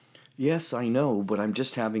Yes, I know, but I'm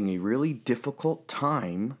just having a really difficult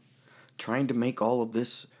time trying to make all of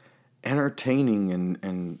this entertaining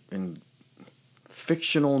and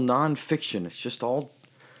fictional, non-fiction. It's just all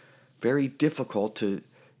very difficult to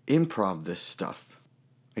improv this stuff.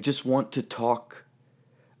 I just want to talk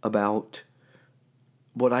about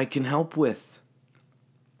what I can help with,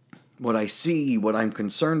 what I see, what I'm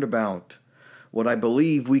concerned about, what I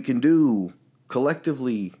believe we can do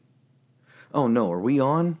collectively. Oh no, are we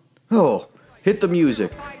on? Oh, hit the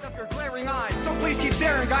music. So please keep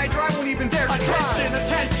staring, guys, or I won't even dare to try.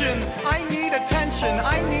 Attention, I need attention.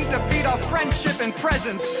 I need to feed off friendship and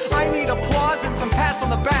presence. I need applause and some pats on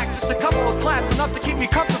the back. Just a couple of claps, enough to keep me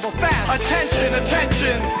comfortable fast. Attention,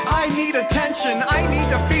 I need attention. I need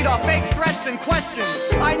to feed off fake threats and questions.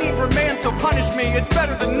 I need remand, so punish me. It's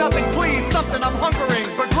better than nothing, please. Something I'm hunkering,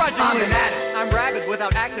 begrudgingly. I'm an addict. I'm rabid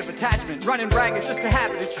without active attachment. Running ragged just to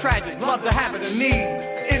have it, it's tragic. Love's a habit of need.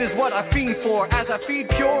 It is what I fiend for, as I feed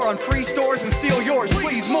pure on free stores and steal yours,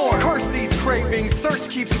 please more. Curse these cravings, thirst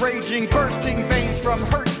keeps raging, bursting veins from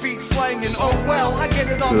hurt speech, slang, and oh well, I get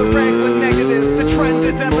it on the reg with negative. The trend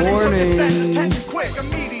is evidence of dissent, attention quick,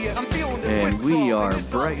 immediate, I'm feeling this and we are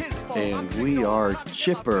bright, and we are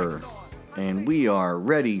chipper, and we are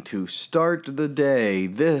ready to start the day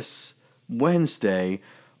this Wednesday,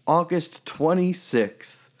 August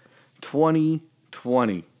 26th,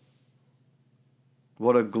 2020.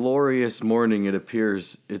 What a glorious morning it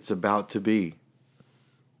appears it's about to be.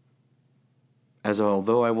 As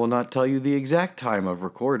although I will not tell you the exact time of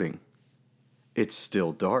recording, it's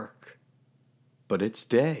still dark, but it's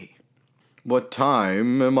day. What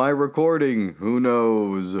time am I recording? Who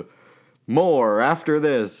knows? More after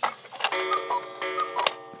this.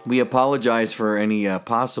 We apologize for any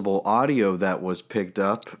possible audio that was picked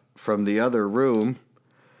up from the other room.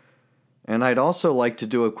 And I'd also like to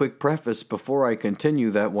do a quick preface before I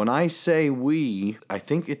continue that when I say we, I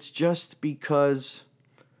think it's just because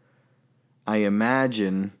I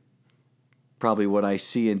imagine probably what I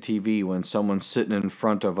see in TV when someone's sitting in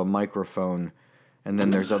front of a microphone and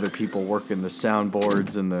then there's other people working the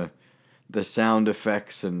soundboards and the sound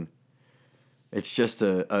effects, and it's just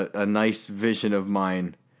a nice vision of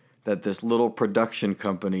mine that this little production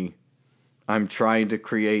company I'm trying to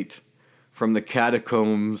create from the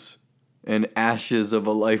catacombs and ashes of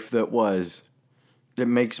a life that was, it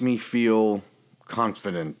makes me feel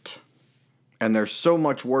confident. And there's so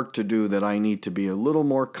much work to do that I need to be a little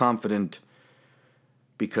more confident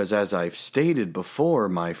because, as I've stated before,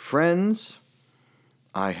 my friends,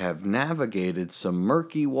 I have navigated some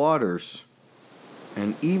murky waters.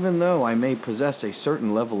 And even though I may possess a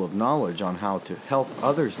certain level of knowledge on how to help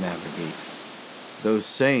others navigate those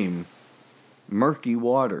same murky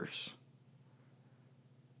waters,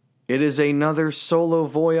 it is another solo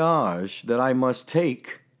voyage that I must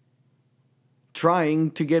take,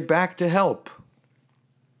 trying to get back to help.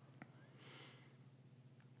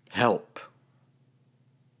 Help.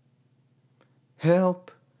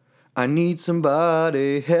 Help. I need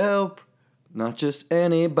somebody. Help. Not just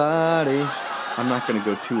anybody. I'm not going to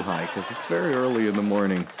go too high because it's very early in the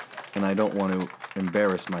morning and I don't want to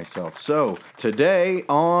embarrass myself. So, today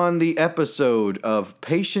on the episode of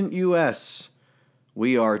Patient U.S.,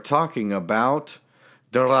 we are talking about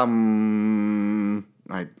drum.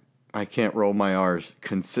 I can't roll my R's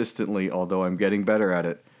consistently, although I'm getting better at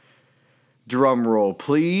it. Drum roll,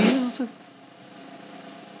 please.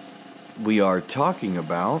 We are talking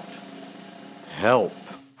about help.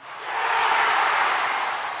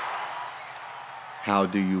 How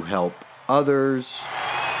do you help others?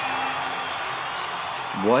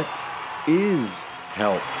 What is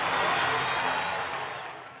help?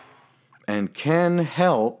 And can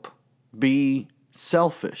help be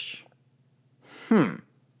selfish?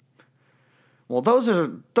 Well, those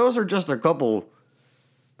are just a couple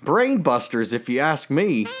brain busters, if you ask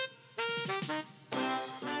me.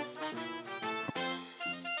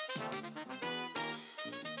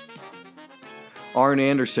 Arn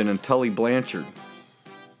Anderson and Tully Blanchard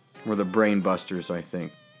were the brain busters, I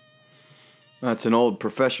think. That's an old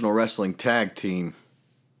professional wrestling tag team.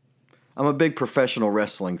 I'm a big professional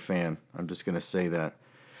wrestling fan. I'm just going to say that.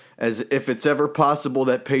 As if it's ever possible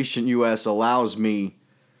that Patient U.S. allows me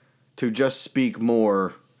to just speak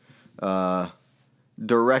more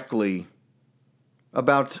directly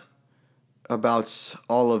about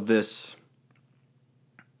all of this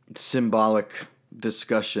symbolic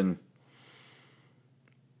discussion,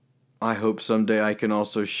 I hope someday I can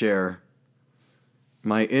also share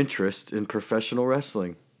my interest in professional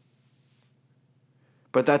wrestling.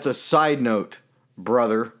 But that's a side note,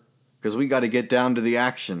 brother, because we got to get down to the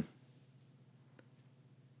action.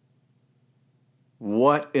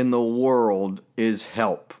 What in the world is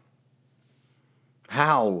help?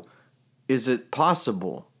 How is it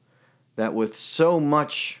possible that with so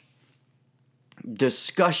much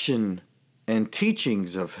discussion and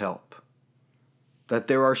teachings of help, that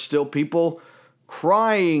there are still people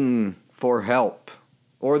crying for help,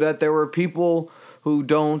 or that there are people who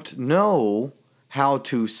don't know how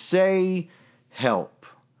to say help,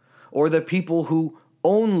 or the people who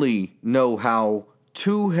only know how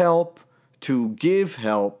to help, to give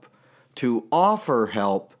help, to offer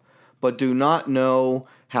help, but do not know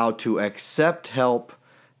how to accept help,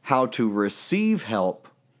 how to receive help,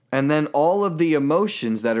 and then all of the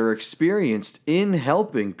emotions that are experienced in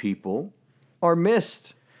helping people are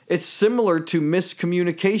missed. It's similar to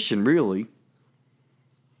miscommunication, really.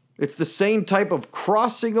 It's the same type of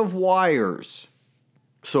crossing of wires.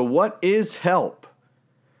 So what is help?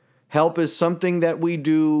 Help is something that we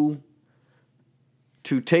do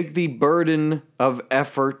to take the burden of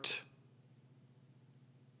effort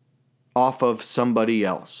off of somebody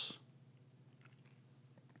else.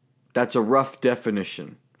 That's a rough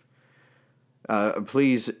definition.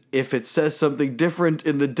 Please, if it says something different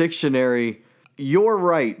in the dictionary, you're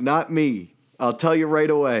right, not me. I'll tell you right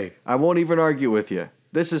away. I won't even argue with you.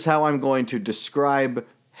 This is how I'm going to describe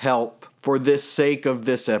help for this sake of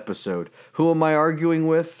this episode. Who am I arguing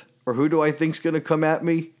with? Or who do I think's going to come at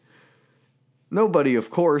me? Nobody, of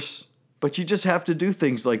course. But you just have to do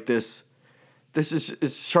things like this.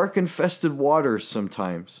 It's shark-infested waters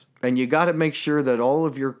sometimes. And you got to make sure that all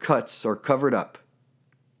of your cuts are covered up.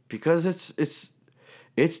 Because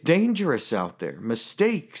it's dangerous out there.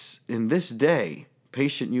 Mistakes in this day,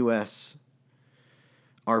 Patient U.S.,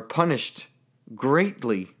 are punished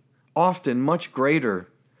greatly, often much greater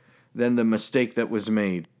than the mistake that was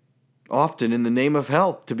made. Often in the name of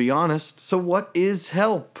help, to be honest. So what is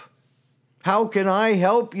help? How can I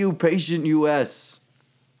help you, Patient U.S.?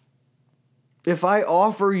 If I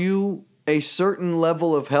offer you a certain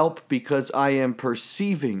level of help because I am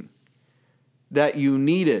perceiving that you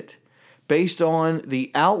need it, based on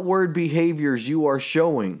the outward behaviors you are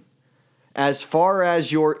showing, as far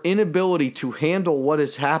as your inability to handle what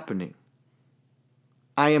is happening,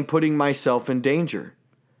 I am putting myself in danger.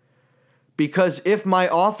 Because if my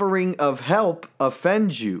offering of help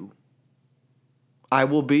offends you, I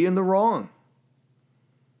will be in the wrong.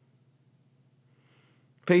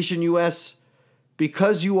 Patient U.S.,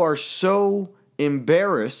 because you are so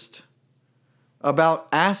embarrassed about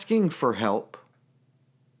asking for help,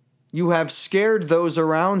 you have scared those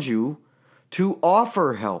around you to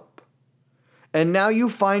offer help. And now you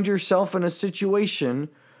find yourself in a situation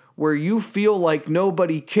where you feel like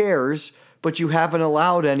nobody cares, but you haven't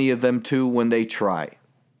allowed any of them to when they try.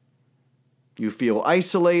 You feel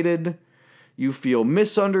isolated, you feel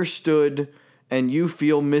misunderstood, and you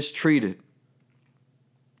feel mistreated.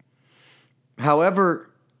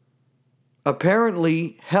 However,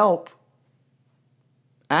 apparently help,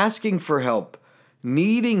 asking for help,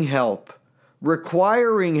 needing help,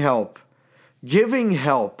 requiring help, giving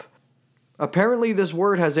help, apparently this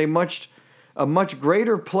word has a much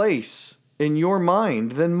greater place in your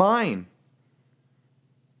mind than mine.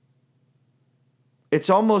 It's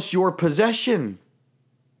almost your possession.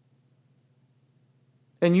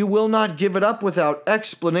 And you will not give it up without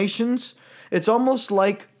explanations. It's almost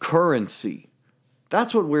like currency.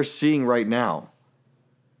 That's what we're seeing right now.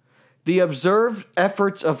 The observed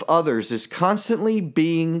efforts of others is constantly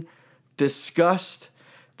being discussed.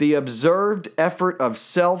 The observed effort of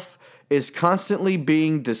self is constantly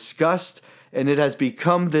being discussed, and it has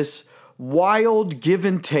become this wild give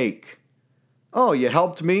and take. Oh, you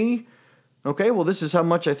helped me? Okay, well, this is how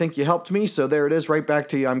much I think you helped me, so there it is, right back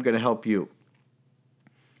to you. I'm going to help you.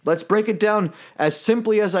 Let's break it down as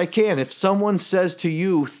simply as I can. If someone says to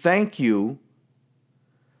you, thank you,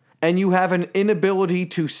 and you have an inability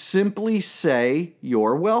to simply say,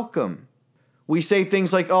 you're welcome. We say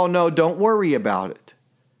things like, oh no, don't worry about it.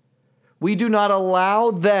 We do not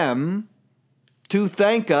allow them to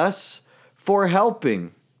thank us for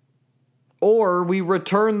helping. Or we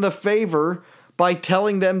return the favor by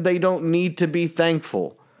telling them they don't need to be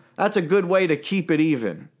thankful. That's a good way to keep it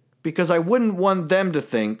even. Because I wouldn't want them to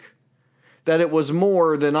think that it was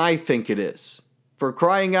more than I think it is. For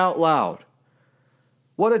crying out loud.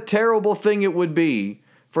 What a terrible thing it would be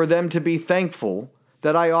for them to be thankful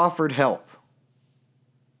that I offered help.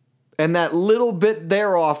 And that little bit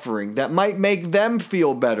they're offering that might make them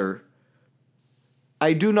feel better,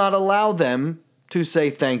 I do not allow them to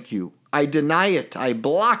say thank you. I deny it. I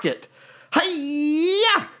block it.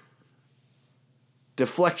 Hi-ya!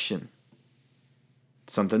 Deflection.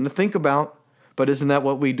 Something to think about. But isn't that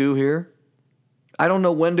what we do here? I don't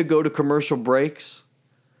know when to go to commercial breaks.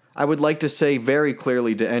 I would like to say very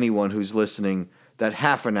clearly to anyone who's listening that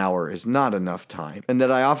half an hour is not enough time, and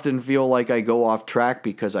that I often feel like I go off track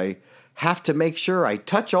because I have to make sure I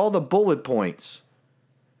touch all the bullet points.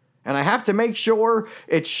 And I have to make sure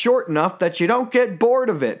it's short enough that you don't get bored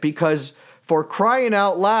of it, because for crying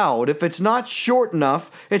out loud, if it's not short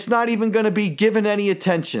enough, it's not even going to be given any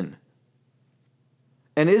attention.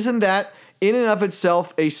 And isn't that in and of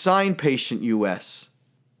itself a sign, Patient U.S.,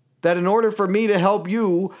 that in order for me to help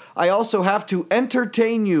you, I also have to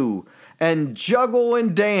entertain you and juggle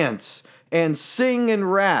and dance and sing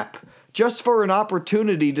and rap just for an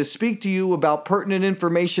opportunity to speak to you about pertinent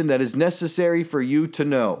information that is necessary for you to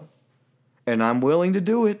know. And I'm willing to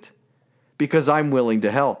do it because I'm willing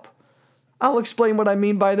to help. I'll explain what I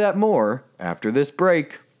mean by that more after this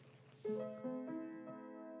break.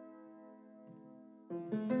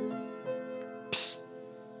 Psst.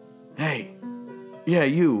 Hey. Yeah,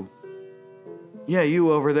 you. Yeah,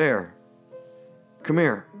 you over there. Come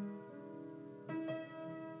here.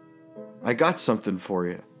 I got something for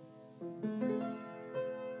you.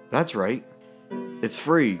 That's right. It's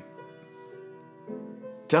free.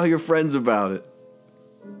 Tell your friends about it.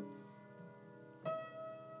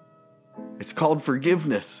 It's called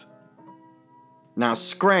forgiveness. Now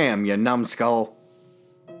scram, you numbskull.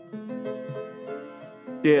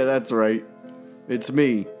 Yeah, that's right. It's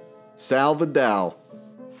me, Sal the Dow,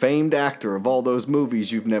 famed actor of all those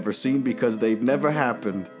movies you've never seen because they've never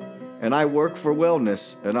happened. And I work for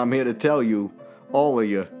wellness, and I'm here to tell you, all of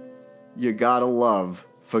you, you gotta love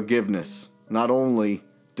forgiveness. Not only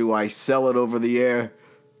do I sell it over the air,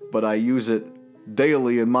 but I use it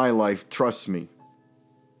daily in my life, trust me.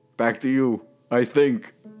 Back to you, I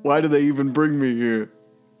think. Why do they even bring me here?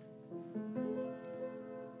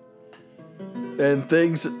 And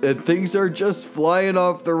things are just flying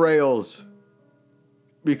off the rails.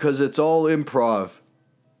 Because it's all improv.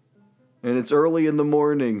 And it's early in the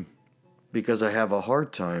morning. Because I have a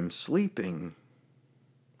hard time sleeping.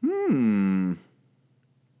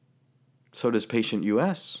 So does Patient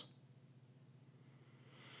U.S.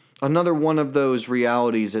 Another one of those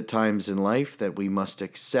realities at times in life that we must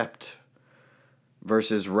accept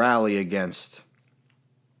versus rally against.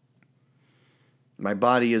 My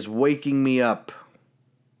body is waking me up.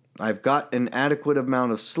 I've got an adequate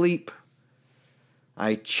amount of sleep.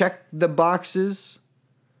 I check the boxes,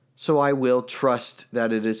 so I will trust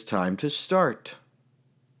that it is time to start.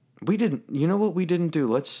 You know what we didn't do?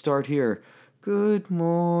 Let's start here. Good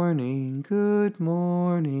morning, good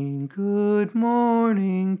morning, good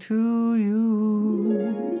morning to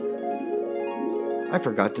you. I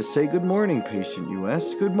forgot to say good morning, Patient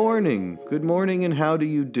U.S. Good morning, and how do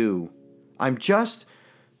you do? I'm just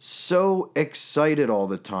so excited all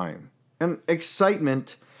the time. And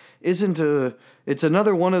excitement it's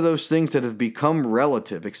another one of those things that have become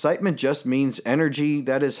relative. Excitement just means energy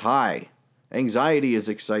that is high. Anxiety is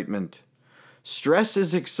excitement. Stress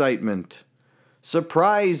is excitement.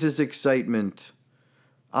 Surprise is excitement.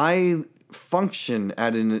 I function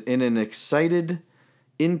in an excited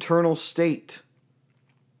internal state.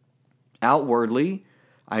 Outwardly,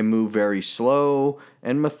 I move very slow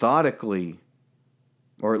and methodically.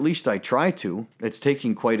 Or at least I try to. It's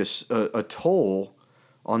taking quite a toll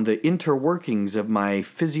on the interworkings of my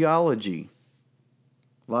physiology.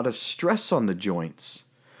 A lot of stress on the joints.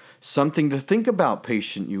 Something to think about,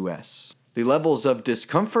 Patient U.S. The levels of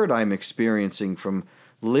discomfort I'm experiencing from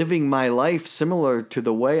living my life similar to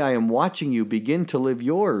the way I am watching you begin to live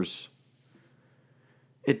yours.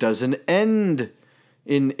 It doesn't end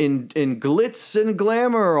in glitz and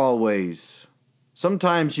glamour always.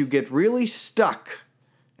 Sometimes you get really stuck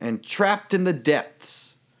and trapped in the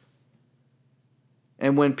depths.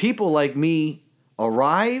 And when people like me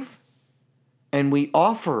arrive and we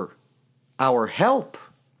offer our help,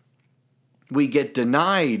 we get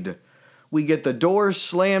denied. We get the doors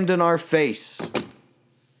slammed in our face.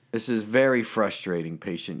 This is very frustrating,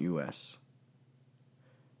 Patient U.S.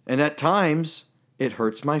 And at times, it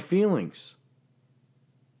hurts my feelings.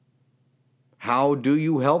 How do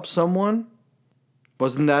you help someone?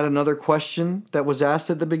 Wasn't that another question that was asked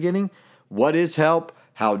at the beginning? What is help?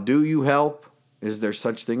 How do you help? Is there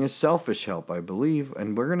such thing as selfish help? I believe,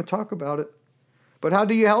 and we're going to talk about it. But how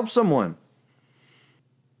do you help someone?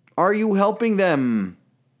 Are you helping them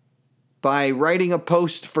by writing a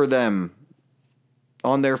post for them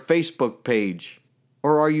on their Facebook page?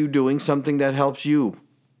 Or are you doing something that helps you?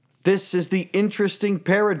 This is the interesting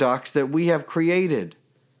paradox that we have created.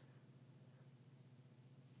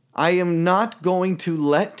 I am not going to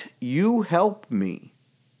let you help me,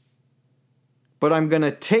 but I'm going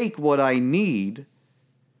to take what I need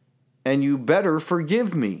and you better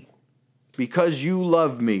forgive me because you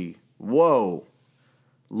love me. Whoa.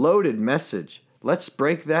 Loaded message. Let's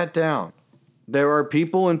break that down. There are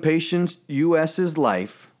people in Patient U.S.'s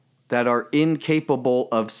life that are incapable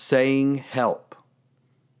of saying help,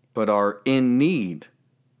 but are in need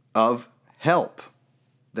of help.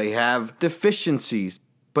 They have deficiencies,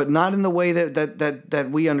 but not in the way that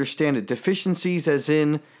we understand it. Deficiencies as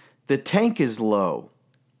in the tank is low.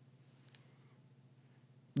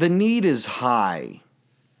 The need is high.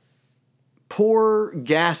 Poor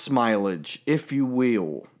gas mileage, if you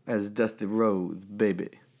will, as Dusty Rhodes, baby.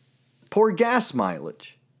 Poor gas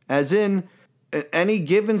mileage, as in any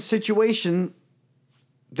given situation,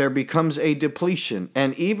 there becomes a depletion.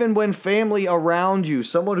 And even when family around you,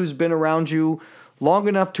 someone who's been around you long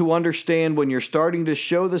enough to understand when you're starting to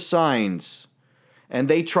show the signs, and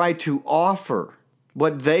they try to offer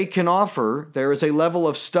what they can offer, there is a level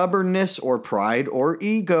of stubbornness or pride or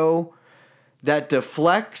ego that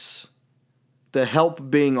deflects the help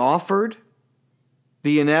being offered.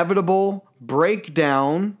 The inevitable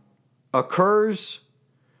breakdown occurs.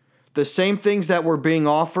 The same things that were being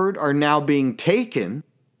offered are now being taken.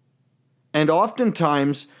 And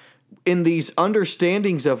oftentimes, in these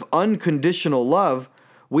understandings of unconditional love,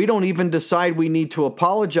 we don't even decide we need to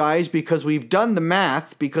apologize because we've done the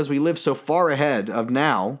math, because we live so far ahead of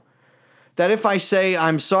now, that if I say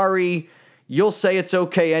I'm sorry, you'll say it's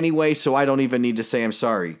okay anyway, so I don't even need to say I'm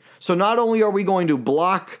sorry. So not only are we going to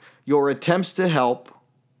block your attempts to help,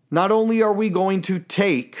 not only are we going to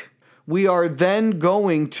take, we are then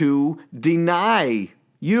going to deny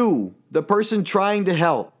you, the person trying to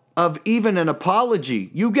help, of even an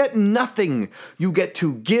apology. You get nothing. You get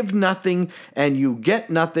to give nothing, and you get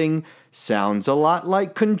nothing. Sounds a lot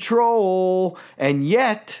like control. And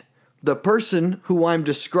yet, the person who I'm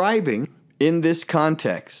describing in this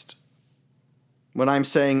context, when I'm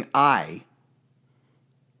saying I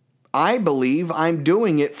believe I'm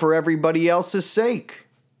doing it for everybody else's sake.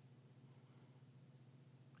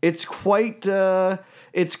 It's quite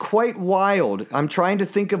wild. I'm trying to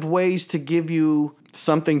think of ways to give you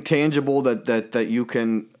something tangible that you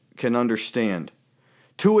can understand.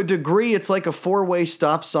 To a degree, it's like a four-way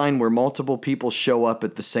stop sign where multiple people show up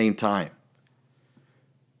at the same time.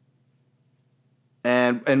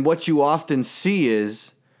 And what you often see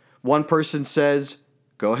is one person says,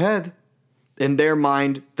 go ahead. In their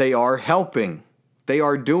mind, they are helping. They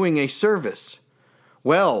are doing a service.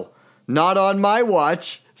 Well, not on my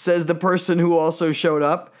watch, says the person who also showed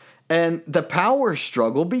up. And the power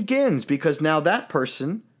struggle begins because now that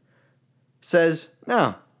person says,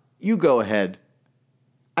 no, you go ahead.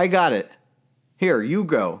 I got it. Here, you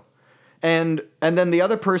go. And then the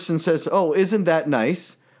other person says, oh, isn't that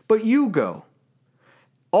nice? But you go.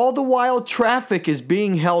 All the while traffic is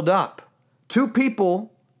being held up. Two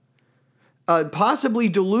people, possibly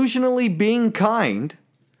delusionally being kind,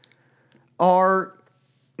 are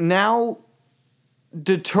now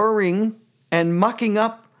deterring and mucking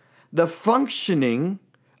up the functioning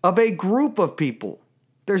of a group of people.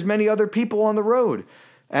 There's many other people on the road.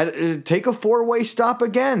 And take a four-way stop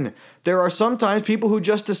again. There are sometimes people who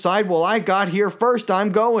just decide, well, I got here first, I'm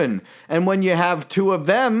going. And when you have two of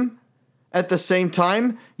them at the same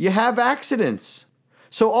time, you have accidents.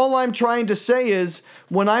 So all I'm trying to say is,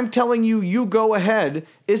 when I'm telling you, you go ahead,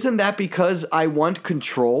 isn't that because I want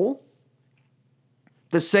control?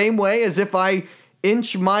 The same way as if I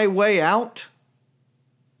inch my way out?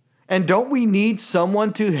 And don't we need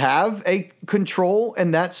someone to have a control,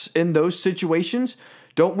 and that's in those situations?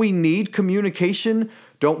 Don't we need communication?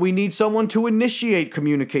 Don't we need someone to initiate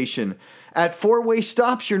communication? At four-way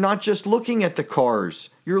stops, you're not just looking at the cars.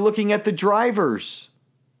 You're looking at the drivers.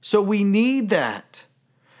 So we need that.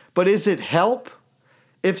 But is it help?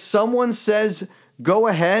 If someone says, go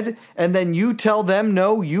ahead, and then you tell them,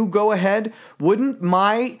 no, you go ahead, wouldn't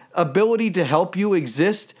my ability to help you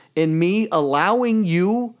exist in me allowing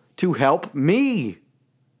you to help me?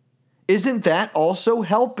 Isn't that also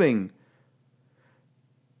helping?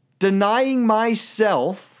 Denying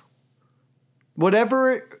myself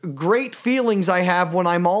whatever great feelings I have when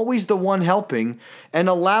I'm always the one helping and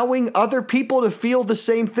allowing other people to feel the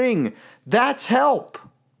same thing. That's help.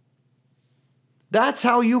 That's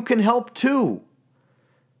how you can help too.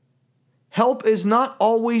 Help is not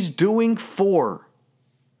always doing for.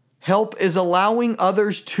 Help is allowing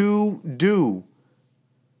others to do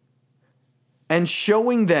and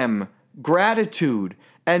showing them gratitude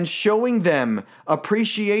and showing them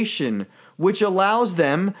appreciation, which allows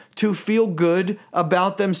them to feel good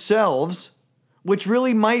about themselves, which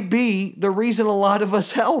really might be the reason a lot of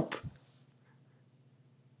us help.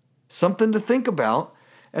 Something to think about.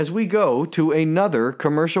 as we go to another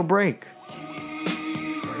commercial break.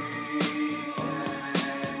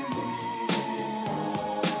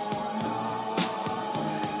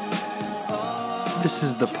 This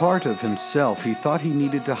is the part of himself he thought he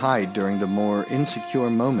needed to hide during the more insecure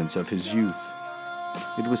moments of his youth.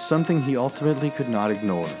 It was something he ultimately could not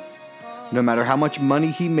ignore. No matter how much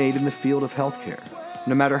money he made in the field of healthcare,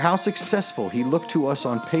 no matter how successful he looked to us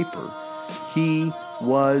on paper, he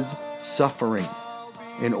was suffering.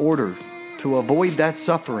 In order to avoid that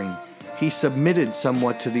suffering, he submitted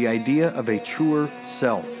somewhat to the idea of a truer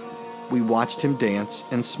self. We watched him dance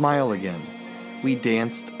and smile again. We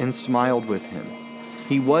danced and smiled with him.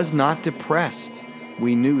 He was not depressed.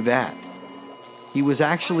 We knew that. He was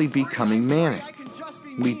actually becoming manic.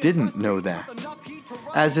 We didn't know that.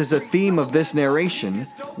 As is a theme of this narration,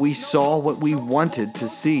 we saw what we wanted to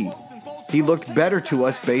see. He looked better to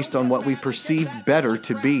us based on what we perceived better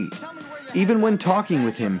to be. Even when talking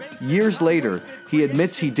with him, years later, he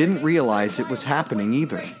admits he didn't realize it was happening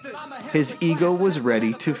either. His ego was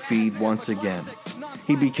ready to feed once again.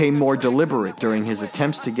 He became more deliberate during his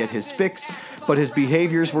attempts to get his fix, but his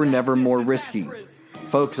behaviors were never more risky.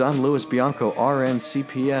 Folks, I'm Louis Bianco, RN,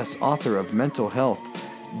 CPS, author of Mental Health,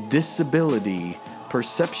 Disability,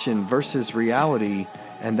 Perception versus Reality,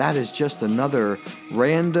 and that is just another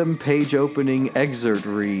random page-opening excerpt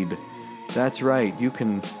read. That's right, you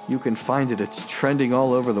can find it. It's trending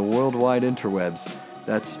all over the worldwide interwebs.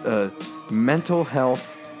 That's Mental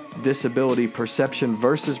Health, Disability, Perception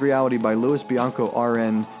versus Reality by Louis Bianco,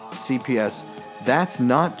 RN, CPS. That's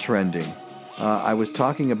not trending. I was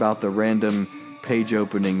talking about the random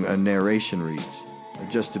page-opening narration reads,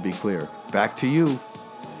 just to be clear. Back to you.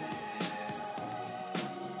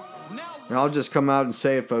 And I'll just come out and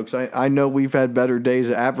say it, folks. I know we've had better days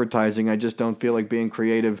of advertising. I just don't feel like being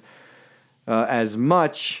creative as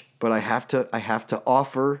much. But I have to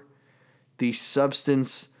offer the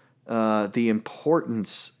substance, the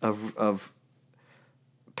importance of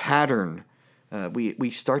pattern.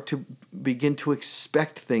 We start to begin to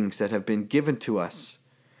expect things that have been given to us.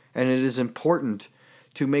 And it is important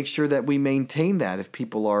to make sure that we maintain that if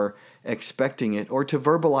people are expecting it, or to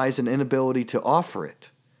verbalize an inability to offer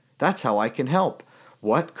it. That's how I can help.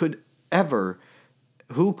 Who could ever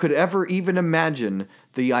even imagine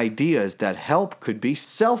the ideas that help could be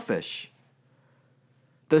selfish?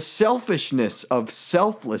 The selfishness of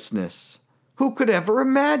selflessness. Who could ever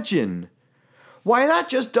imagine? Why, that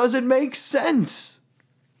just doesn't make sense.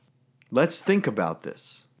 Let's think about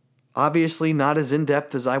this. Obviously not as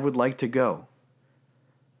in-depth as I would like to go.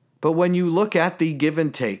 But when you look at the give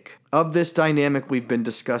and take of this dynamic we've been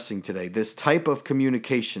discussing today, this type of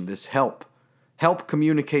communication, this help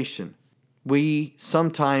communication, we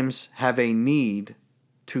sometimes have a need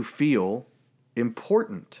to feel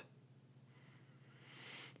important.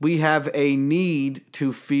 We have a need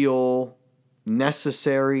to feel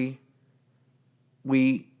necessary.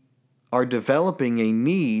 We are developing a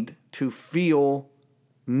need to feel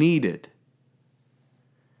needed.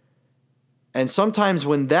 And sometimes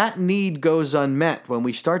when that need goes unmet, when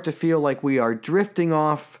we start to feel like we are drifting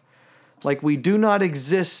off, like we do not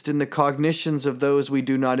exist in the cognitions of those we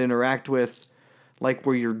do not interact with, like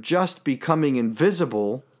we're just becoming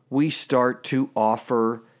invisible, we start to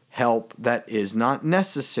offer help that is not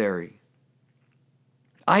necessary.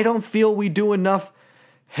 I don't feel we do enough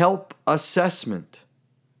help assessment.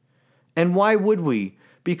 And why would we?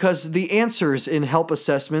 Because the answers in help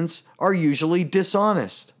assessments are usually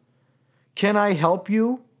dishonest. Can I help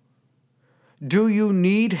you? Do you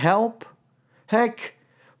need help? Heck,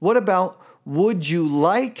 what about would you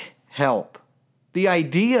like help? The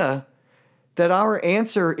idea that our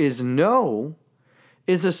answer is no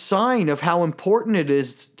is a sign of how important it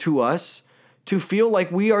is to us to feel like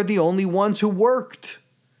we are the only ones who worked.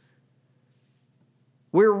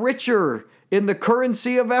 We're richer in the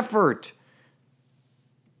currency of effort.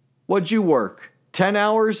 What'd you work? 10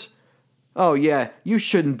 hours? Oh yeah, you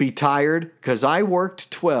shouldn't be tired, 'cause I worked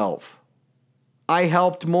 12. I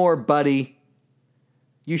helped more, buddy.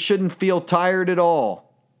 You shouldn't feel tired at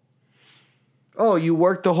all. Oh, you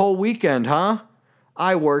worked the whole weekend, huh?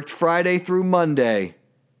 I worked Friday through Monday.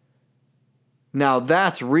 Now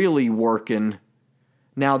that's really working.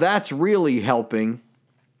 Now that's really helping.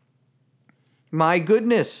 My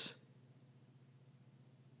goodness.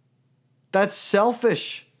 That's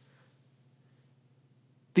selfish.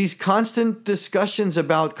 These constant discussions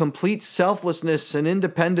about complete selflessness and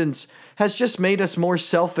independence has just made us more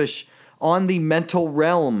selfish on the mental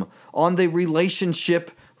realm, on the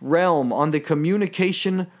relationship realm, on the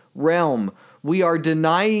communication realm. We are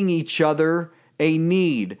denying each other a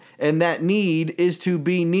need, and that need is to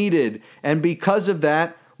be needed. And because of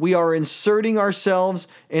that, we are inserting ourselves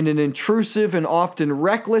in an intrusive and often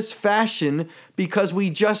reckless fashion because we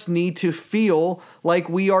just need to feel like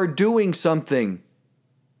we are doing something.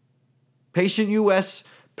 Patient U.S.,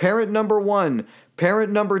 parent number 1,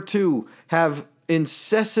 parent number 2 have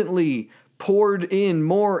incessantly poured in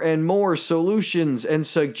more and more solutions and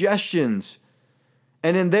suggestions.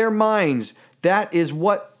 And in their minds, that is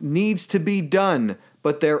what needs to be done.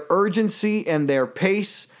 But their urgency and their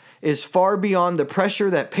pace is far beyond the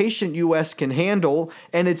pressure that Patient U.S. can handle,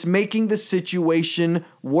 and it's making the situation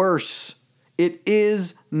worse. It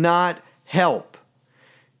is not help.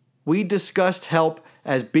 We discussed help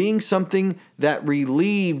as being something that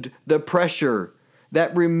relieved the pressure,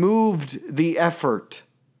 that removed the effort.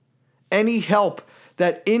 Any help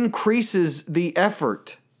that increases the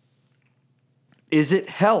effort, is it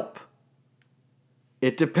help?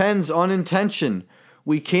 It depends on intention.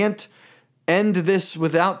 We can't end this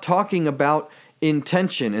without talking about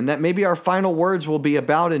intention, and that maybe our final words will be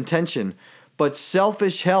about intention. But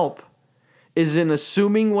selfish help is in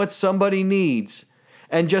assuming what somebody needs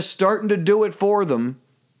and just starting to do it for them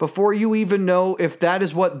before you even know if that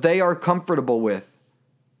is what they are comfortable with.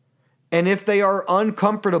 And if they are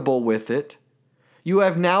uncomfortable with it, you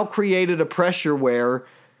have now created a pressure where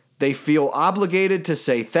they feel obligated to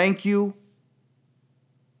say thank you,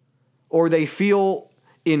 or they feel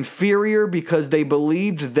inferior because they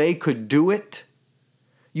believed they could do it.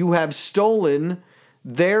 You have stolen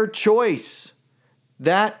their choice.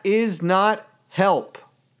 That is not help.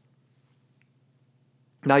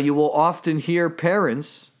 Now, you will often hear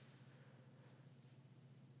parents,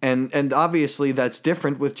 and obviously that's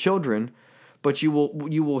different with children, but you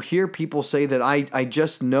will hear people say that I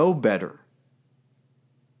just know better.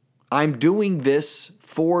 I'm doing this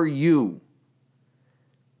for you.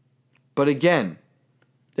 But again,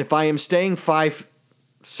 if I am staying 5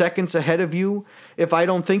 seconds ahead of you, if I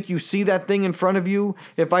don't think you see that thing in front of you,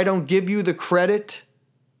 if I don't give you the credit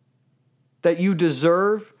that you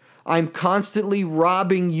deserve, I'm constantly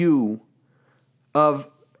robbing you of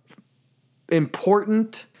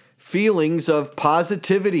important feelings of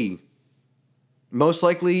positivity. Most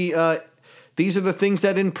likely, these are the things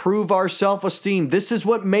that improve our self-esteem. This is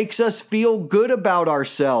what makes us feel good about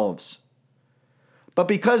ourselves. But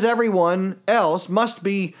because everyone else must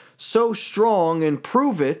be so strong and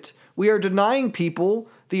prove it, we are denying people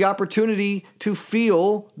the opportunity to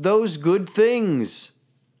feel those good things.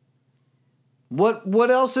 What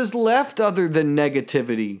else is left other than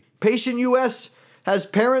negativity? Patient U.S. has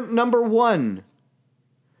parent number 1.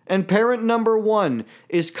 And parent number 1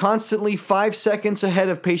 is constantly 5 seconds ahead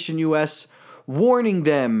of Patient U.S., warning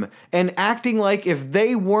them and acting like if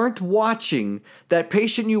they weren't watching, that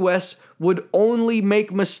Patient U.S. would only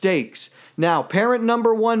make mistakes. Now, parent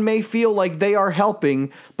number 1 may feel like they are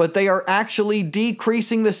helping, but they are actually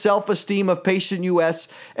decreasing the self-esteem of Patient U.S.,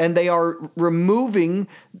 and they are removing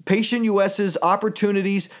Patient U.S.'s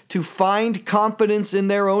opportunities to find confidence in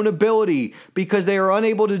their own ability because they are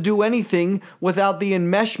unable to do anything without the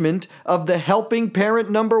enmeshment of the helping parent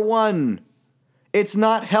number 1. It's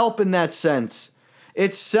not help in that sense.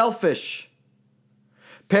 It's selfish.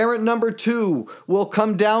 Parent number 2 will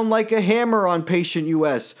come down like a hammer on Patient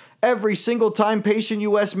U.S. every single time Patient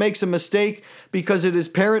U.S. makes a mistake because it is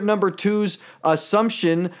parent number 2's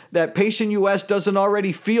assumption that Patient U.S. doesn't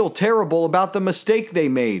already feel terrible about the mistake they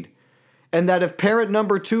made. And that if parent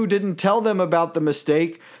number 2 didn't tell them about the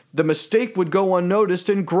mistake would go unnoticed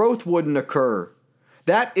and growth wouldn't occur.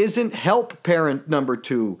 That isn't help, parent number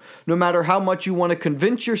 2. No matter how much you want to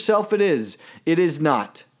convince yourself it is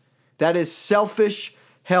not. That is selfish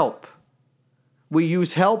help. We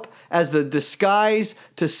use help as the disguise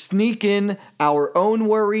to sneak in our own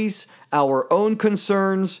worries, our own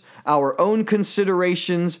concerns, our own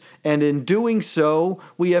considerations, and in doing so,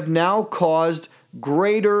 we have now caused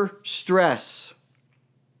greater stress.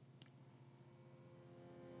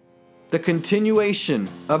 The continuation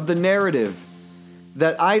of the narrative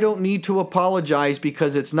that I don't need to apologize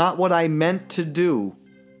because it's not what I meant to do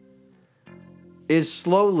is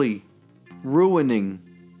slowly ruining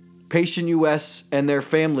Patient U.S. and their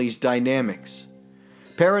family's dynamics.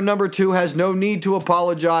 Parent number 2 has no need to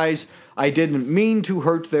apologize. I didn't mean to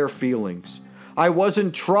hurt their feelings. I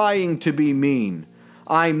wasn't trying to be mean.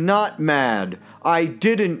 I'm not mad. I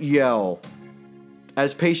didn't yell.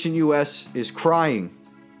 As Patient U.S. is crying.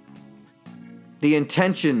 The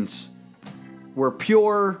intentions were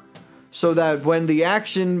pure, so that when the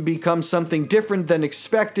action becomes something different than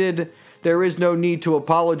expected, there is no need to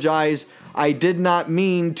apologize. I did not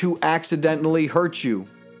mean to accidentally hurt you.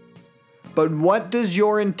 But what does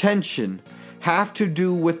your intention have to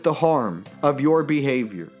do with the harm of your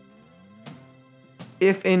behavior?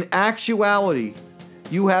 If in actuality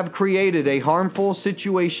you have created a harmful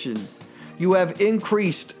situation, you have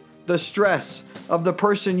increased the stress of the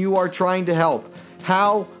person you are trying to help,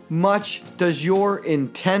 how much does your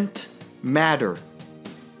intent matter?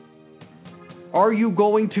 Are you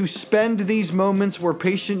going to spend these moments where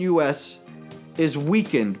Patient U.S. is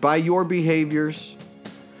weakened by your behaviors,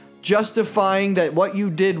 justifying that what you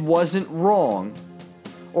did wasn't wrong,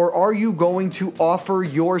 or are you going to offer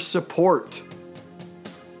your support?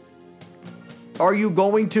 Are you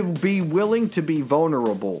going to be willing to be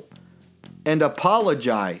vulnerable and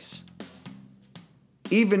apologize,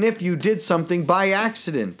 even if you did something by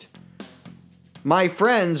accident? My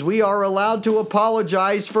friends, we are allowed to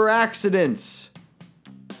apologize for accidents.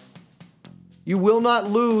 You will not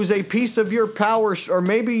lose a piece of your power, or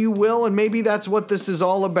maybe you will, and maybe that's what this is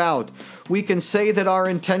all about. We can say that our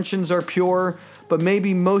intentions are pure, but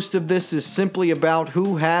maybe most of this is simply about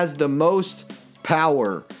who has the most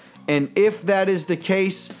power. And if that is the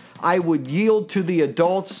case, I would yield to the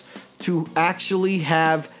adults to actually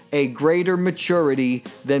have a greater maturity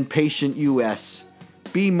than Patient U.S.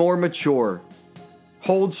 Be more mature.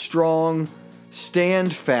 Hold strong.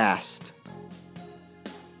 Stand fast.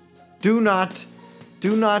 Do not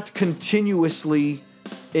continuously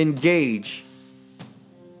engage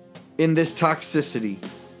in this toxicity.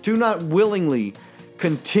 Do not willingly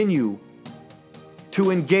continue to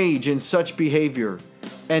engage in such behavior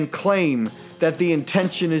and claim that the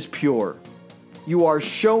intention is pure. You are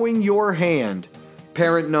showing your hand,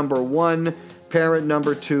 parent number 1, parent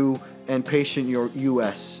number 2, and Patient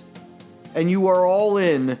U.S. And you are all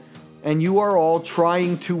in, and you are all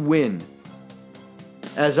trying to win.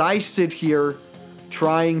 As I sit here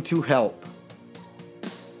trying to help.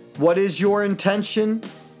 What is your intention?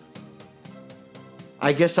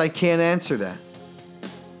 I guess I can't answer that.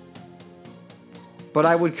 But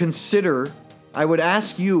I would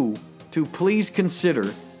ask you to please consider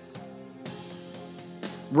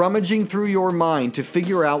rummaging through your mind to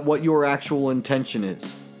figure out what your actual intention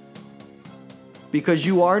is. Because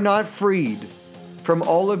you are not freed from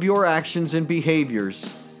all of your actions and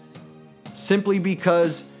behaviors simply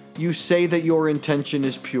because you say that your intention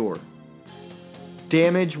is pure.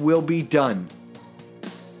 Damage will be done,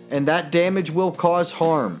 and that damage will cause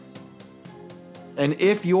harm. And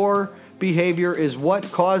if your behavior is what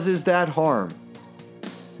causes that harm,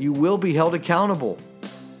 you will be held accountable.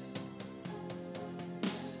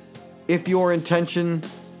 If your intention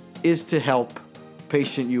is to help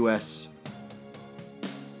Patient U.S.,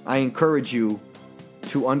 I encourage you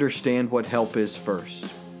to understand what help is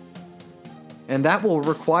first. And that will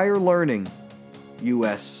require learning,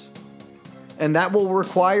 U.S. And that will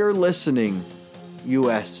require listening,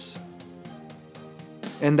 U.S.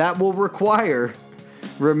 And that will require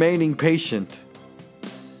remaining patient,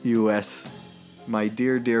 U.S. My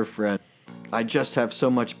dear, dear friend, I just have so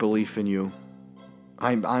much belief in you.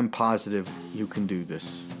 I'm positive you can do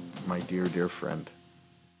this, my dear, dear friend.